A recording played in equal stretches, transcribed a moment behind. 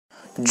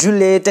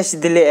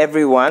Julie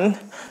everyone.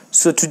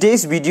 So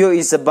today's video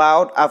is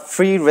about a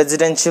free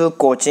residential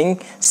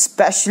coaching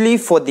especially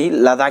for the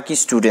Ladakhi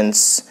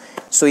students.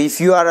 So if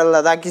you are a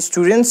Ladakhi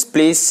student,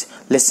 please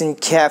listen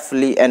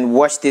carefully and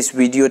watch this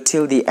video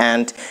till the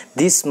end.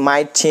 This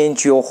might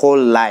change your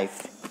whole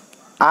life.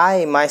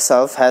 I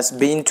myself has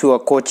been to a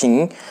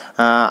coaching.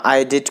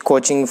 I did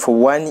coaching for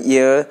 1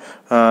 year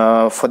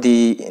for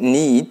the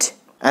NEET,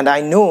 and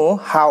I know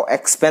how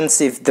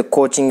expensive the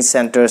coaching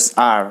centers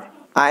are.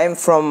 I am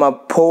from a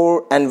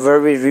poor and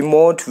very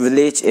remote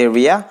village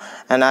area,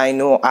 and I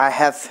know I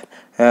have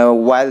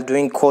while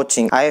doing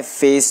coaching I have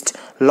faced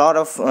a lot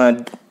of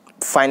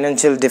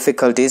financial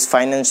difficulties,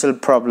 financial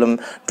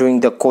problem during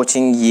the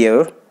coaching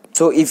year.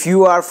 So if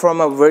you are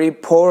from a very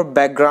poor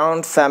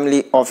background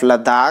family of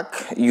Ladakh,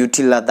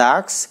 UT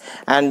Ladakh,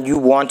 and you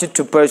wanted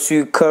to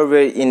pursue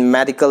career in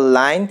medical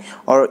line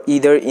or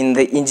either in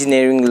the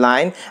engineering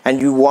line,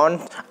 and you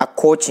want a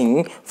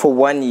coaching for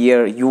 1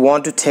 year, you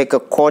want to take a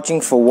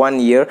coaching for 1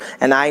 year,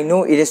 and I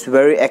know it is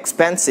very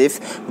expensive,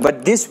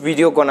 but this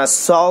video gonna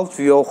solve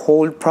your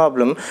whole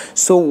problem.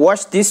 So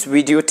watch this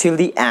video till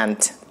the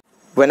end.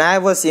 When I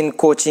was in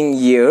coaching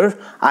year,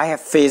 I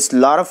have faced a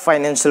lot of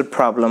financial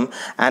problem,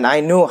 and I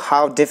know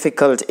how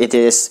difficult it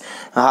is,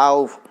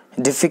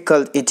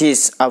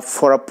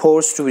 for a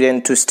poor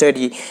student to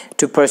study,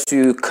 to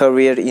pursue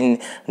career in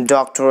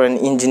doctor and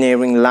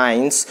engineering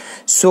lines.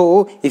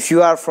 So if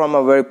you are from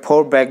a very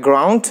poor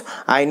background,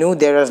 I know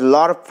there is a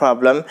lot of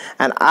problem,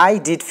 and I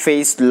did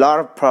face a lot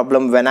of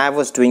problem when I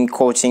was doing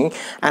coaching,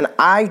 and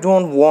I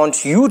don't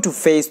want you to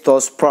face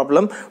those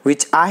problems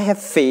which I have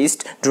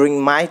faced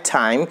during my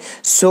time.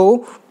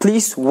 So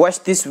please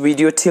watch this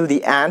video till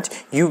the end.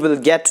 You will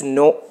get to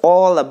know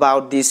all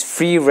about this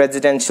free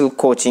residential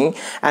coaching.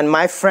 And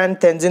my friend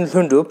Tenzin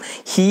Lhundup,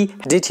 he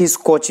did his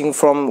coaching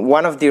from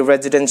one of the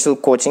residential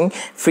coaching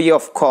free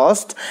of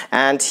cost,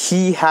 and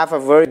he have a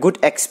very good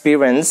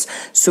experience.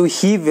 So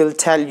he will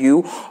tell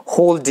you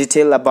whole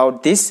detail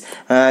about this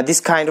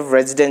kind of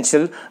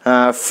residential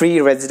free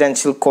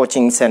residential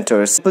coaching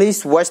centers.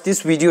 Please watch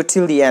this video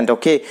till the end,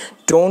 okay?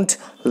 Don't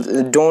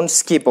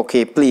skip,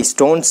 okay? Please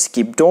don't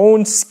skip.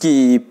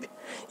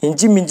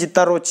 Inji minji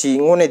tarochi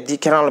ngone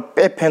dikerang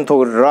pe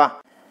pento ra.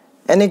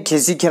 Ene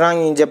kesi kerang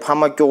inje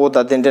pama kyo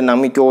da dende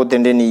nami kyo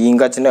dende ni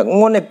inga chine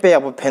ngone pe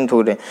abo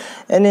pento re.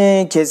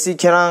 Ene kesi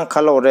kerang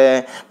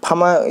kalore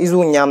pama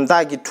izu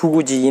nyamda ki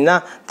tuguji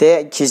ina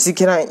de kesi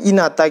kerang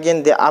ina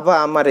tagen de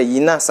aba amare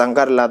ina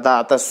sangar lada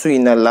ata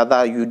suina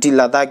lada yudi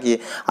lada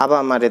ki aba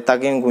amare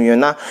tagen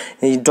gunyona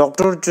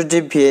doctor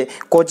chuje phe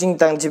coaching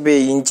tang jibe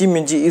inji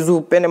minji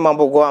izu pene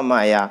mambo go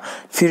amaya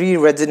free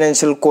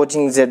residential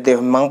coaching zerde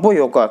mangbo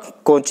yoga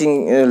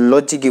coaching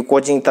logic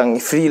coaching tang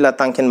free la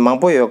tangken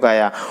mangbo yoga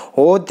ya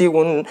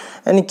오디군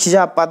아니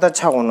기자 받아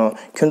차고노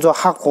견조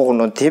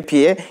학고노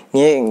대피에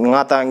예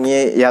나다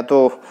예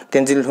야도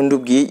덴질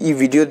훈두기 이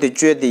비디오 데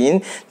쮸데인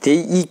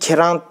데이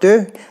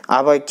케랑뜨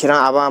아바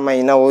케랑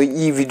아바마이나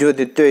이 비디오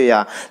데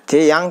뜨야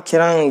대양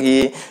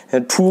케랑기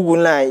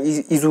투군라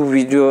이주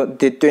비디오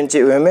데 뜬제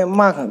왜메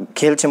막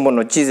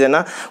겔침보노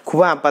찌제나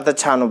쿠바 받아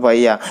차노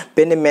바이야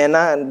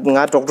베네메나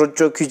nga doctor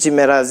cho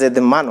kyuchimera zed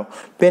mano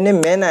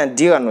benemena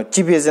diano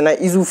chibezena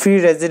izu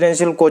free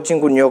residential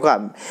coaching kunyoga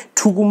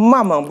투구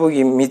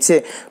마망보기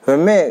밑에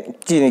왜메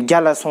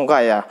gyala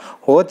송가야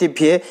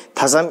어디피에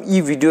다삼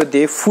이 비디오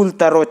데 풀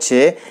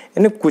따로체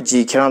ene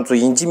kuji kiranzo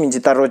inji minji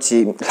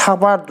tarochi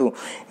labardu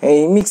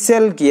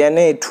mixel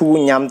giane tu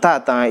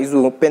nyamta ta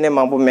izu pene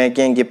mambo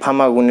megenge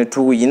phamagune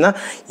tu ina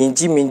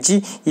inji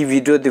minji I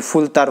video de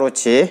full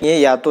taroche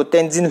ye ya to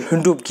Tenzin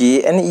Lhundup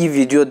ki and I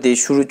video de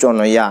shuru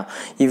chono ya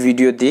I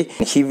video de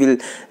he will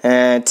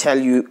tell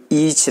you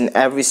each and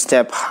every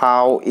step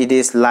how it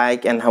is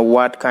like and how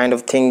what kind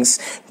of things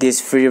this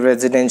free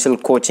residential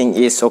coaching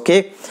is.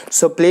 Okay,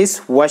 so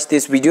please watch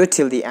this video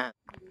till the end.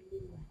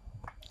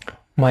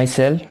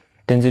 Myself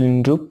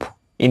Tenzin Lhundup.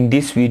 In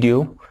this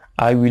video,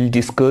 I will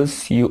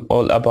discuss you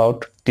all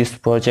about this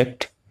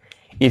project,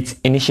 its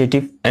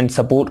initiative and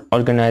support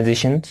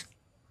organizations.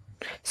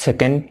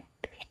 Second,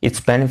 its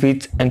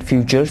benefits and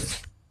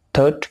features.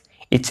 Third,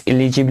 its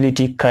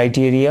eligibility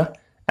criteria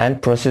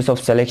and process of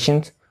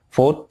selections.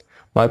 Fourth,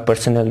 my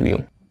personal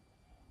view.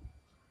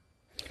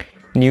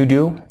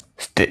 NIEDO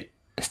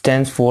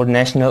stands for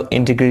National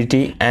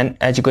Integrity and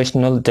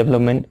Educational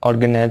Development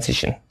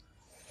Organization.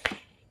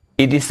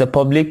 It is a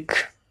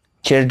public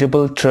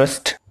charitable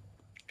trust.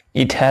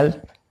 It helps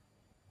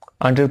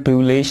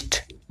underprivileged,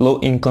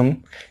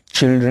 low-income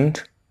children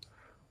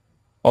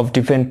of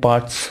different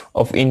parts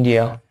of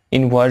India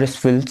in various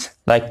fields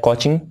like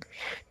coaching,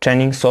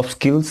 training soft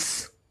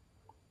skills,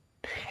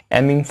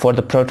 aiming for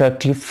the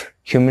productive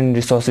human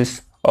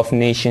resources of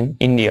nation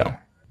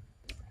India.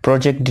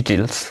 Project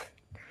details.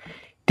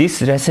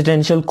 This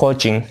residential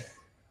coaching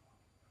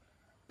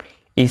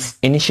is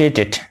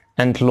initiated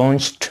and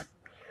launched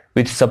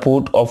with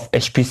support of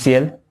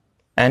HPCL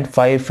and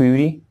Fire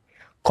Fury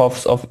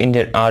Corps of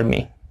Indian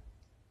Army.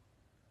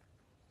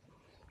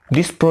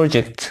 This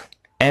project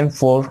aims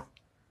to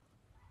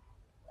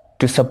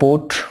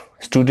support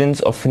students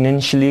of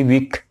financially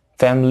weak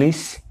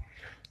families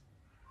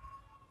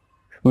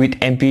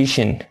with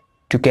ambition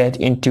to get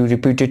into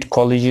reputed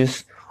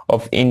colleges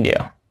of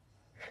India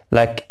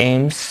like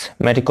AIMS,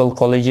 medical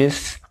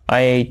colleges,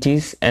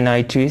 IITs,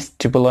 NITs,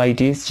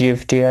 IIITs,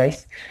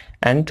 GFTIs,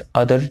 and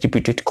other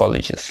reputed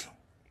colleges.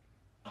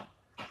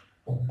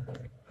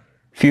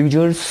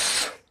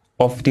 Features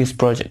of this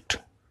project.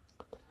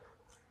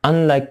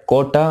 Unlike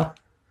quota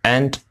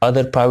and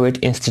other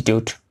private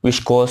institutes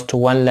which cost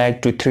 1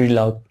 lakh to 3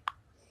 lakh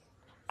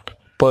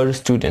per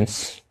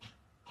students,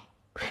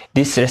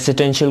 this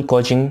residential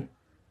coaching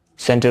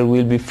center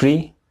will be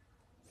free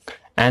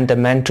and the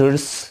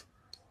mentors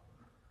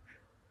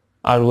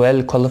are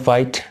well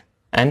qualified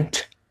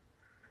and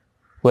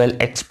well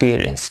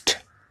experienced,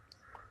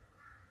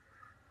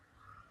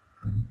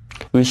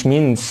 which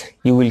means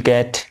you will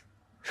get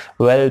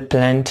well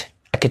planned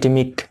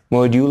academic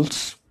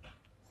modules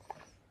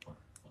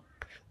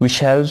which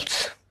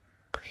helps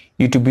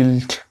you to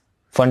build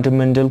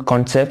fundamental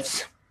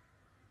concepts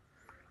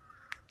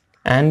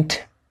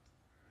and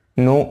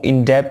know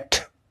in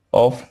depth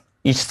of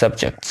each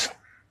subject.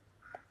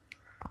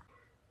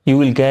 You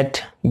will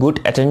get good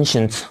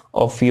attentions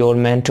of your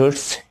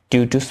mentors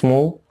due to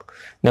small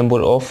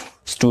number of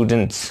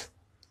students,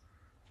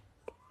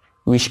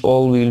 which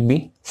all will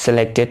be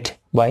selected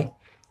by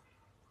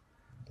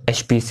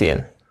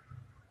HPCL.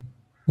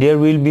 There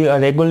will be a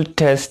regular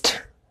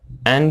test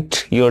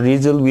and your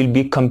result will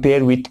be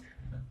compared with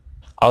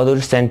other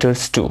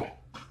centers too,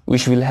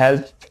 which will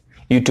help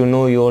you to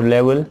know your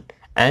level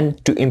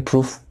and to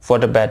improve for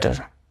the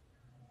better.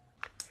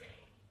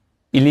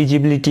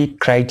 Eligibility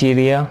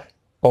criteria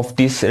of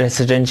this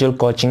residential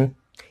coaching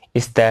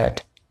is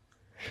that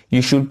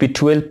you should be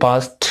 12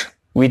 passed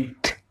with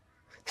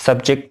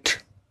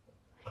subject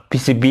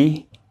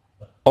PCB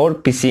or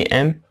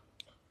PCM,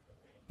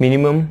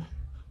 minimum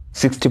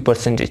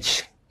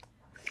 60%.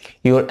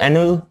 Your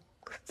annual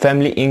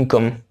family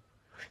income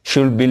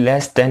should be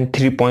less than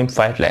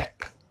 3.5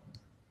 lakh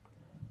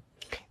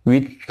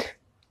with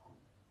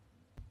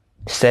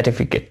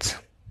certificates,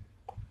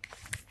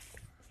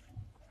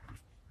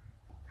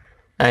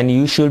 and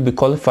you should be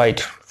qualified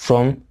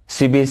from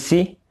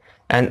CBSE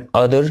and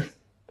other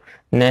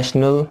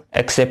national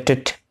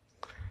accepted.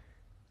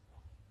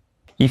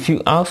 If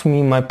you ask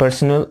me my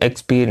personal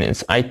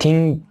experience, I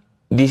think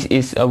this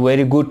is a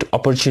very good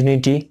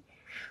opportunity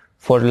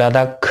for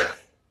Ladakh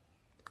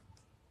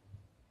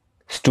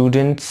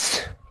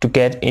students to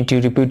get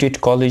into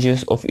reputed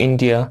colleges of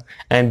India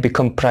and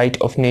become pride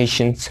of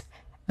nations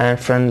and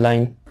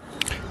frontline.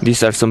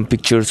 These are some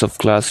pictures of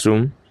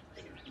classroom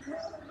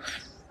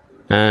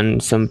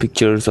and some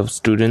pictures of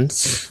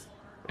students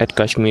at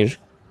Kashmir.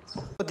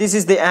 This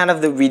is the end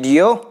of the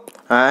video.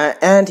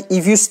 And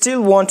if you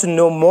still want to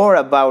know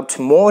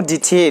more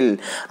detail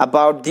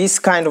about this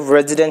kind of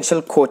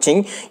residential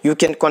coaching, you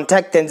can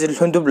contact Tenzin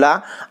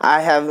Lhundup.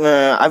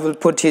 I will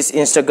put his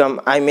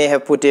Instagram. I may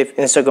have put his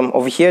Instagram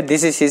over here.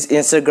 This is his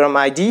Instagram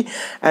ID,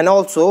 and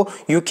also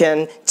you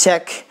can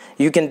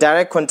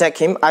direct contact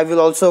him. I will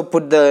also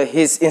put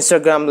his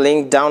Instagram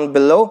link down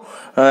below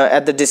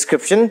at the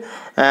description,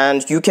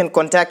 and you can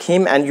contact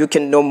him and you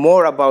can know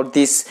more about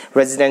this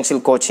residential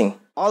coaching.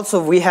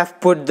 Also, we have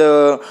put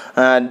a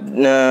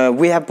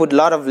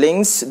lot of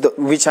links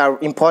which are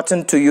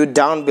important to you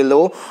down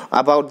below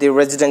about the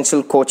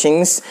residential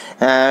coachings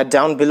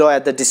down below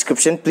at the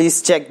description.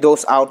 Please check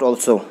those out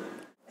also.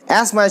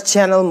 As my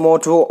channel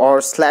motto or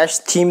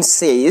 /theme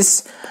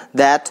says,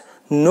 that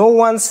no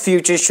one's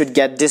future should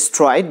get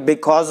destroyed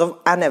because of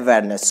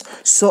unawareness.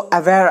 So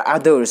aware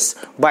others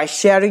by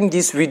sharing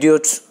this video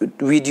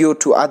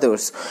to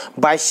others,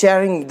 by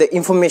sharing the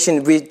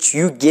information which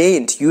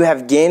you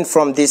have gained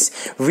from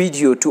this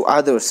video to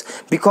others,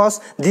 because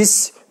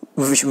this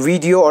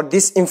video or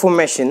this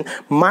information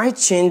might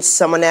change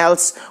someone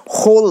else's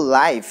whole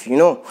life.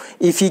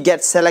 If he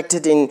gets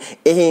selected in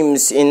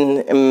AIMS,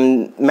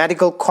 in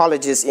medical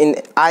colleges, in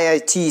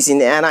IITs, in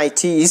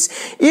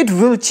NITs, it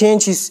will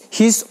change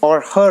his or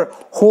her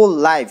whole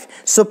life.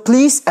 So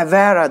please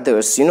aware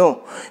others,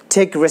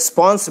 take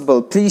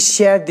responsible. Please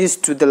share this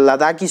to the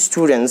Ladakhi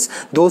students,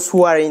 those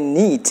who are in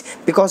NEET,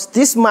 because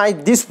this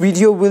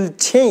video will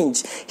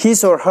change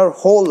his or her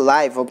whole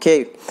life.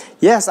 Okay,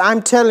 yes,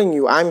 I'm telling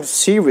you, I'm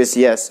serious.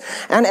 Yes,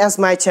 and as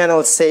my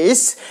channel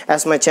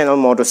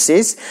motto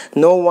says,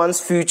 no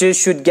one's future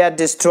should get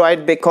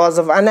destroyed because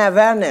of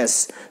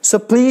unawareness. So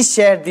please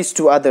share this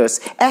to others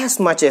as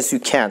much as you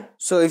can.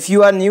 So if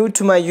you are new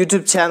to my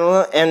YouTube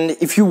channel and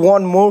if you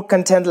want more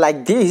content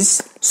like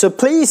this, so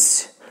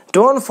please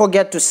don't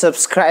forget to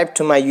subscribe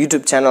to my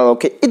YouTube channel.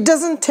 Okay, it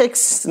doesn't take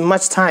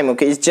much time.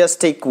 Okay, it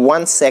just take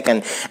 1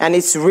 second, and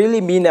it's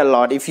really mean a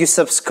lot. If you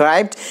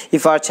subscribed,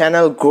 if our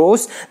channel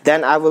grows,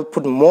 then I will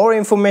put more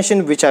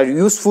information which are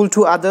useful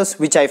to others,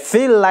 which I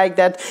feel like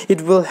that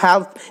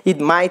it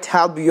might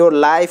help your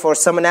life or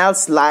someone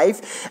else's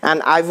life,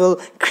 and I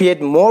will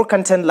create more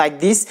content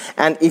like this.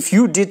 And if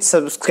you did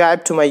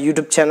subscribe to my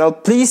YouTube channel,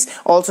 please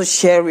also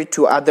share it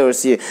to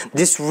others.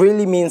 This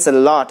really means a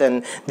lot,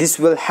 and this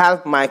will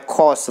help my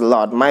cause a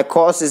lot. My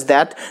cause is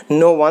that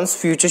no one's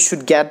future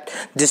should get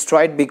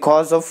destroyed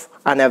because of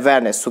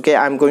unawareness. Okay,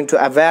 I'm going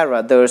to aware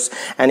others,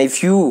 and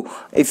if you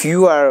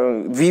are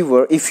a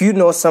viewer, if you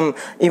know some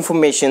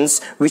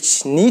informations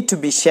which need to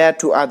be shared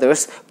to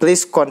others,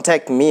 please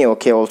contact me.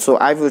 Okay, also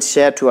I will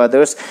share to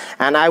others,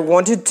 and I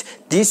wanted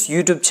this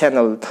YouTube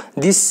channel,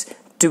 this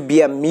to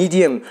be a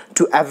medium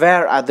to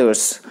aware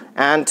others,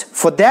 and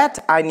for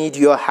that I need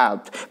your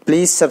help.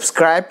 Please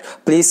subscribe,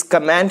 please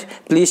comment,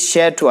 please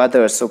share to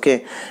others.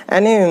 Okay,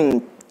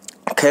 and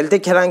khelte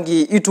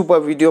kherangi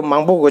YouTube video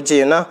mangbo go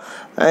je na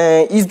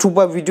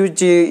YouTube video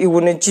je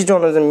iwone chi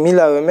jono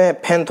mila me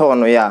pentho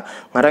no ya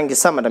ngarangi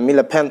samada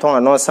mila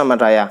pentho no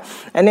samada ya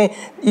ane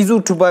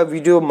YouTube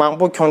video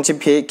mangbo kyongchi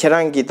phe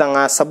kherangi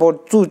tanga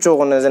support chu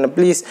jo na jena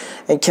please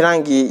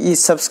kherangi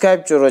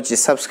subscribe joro ji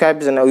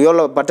subscribe jena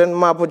yolo button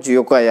ma bo ji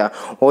yoka ya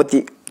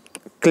odi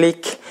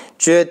click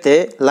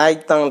jete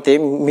like tang te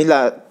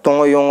mila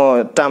tongo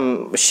yongo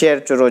tam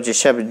share joro ji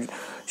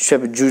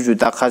shab juju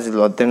da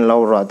khazilo den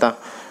laura da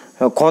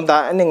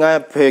konda ani nga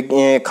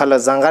khala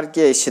zangar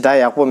ke shida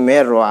yakbo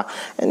merwa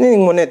ani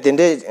ngone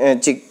dende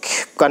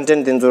chik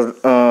content denjor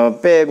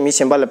pe mi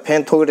sembal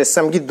pen thogre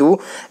samgi du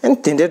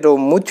and dende do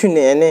muthune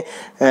ani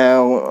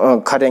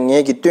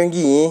kharenge gi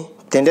töngi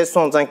dende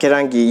sonjang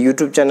kerangi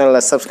YouTube channel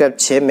la subscribe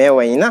che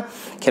mewa ina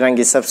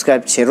kerangi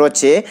subscribe che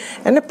roche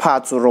ani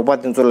phachu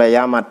robot denjola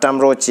yama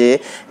tamro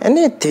che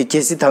ani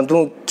tekesi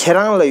thandu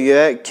kerang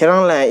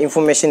la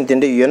information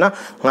dende yona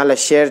ngala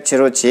share che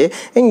roche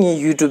ngi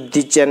YouTube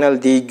di channel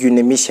di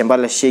gunemi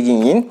sembala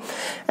sheging in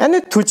and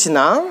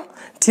tuchina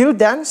till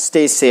then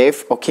stay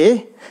safe.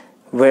 Okay,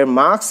 wear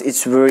masks,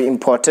 it's very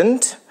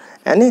important,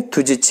 and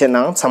tuji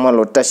chenang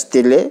samalo tash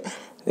tele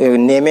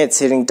neme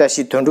tsering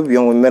tashi tondu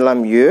byong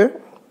melam ye.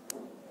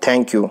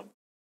 Thank you.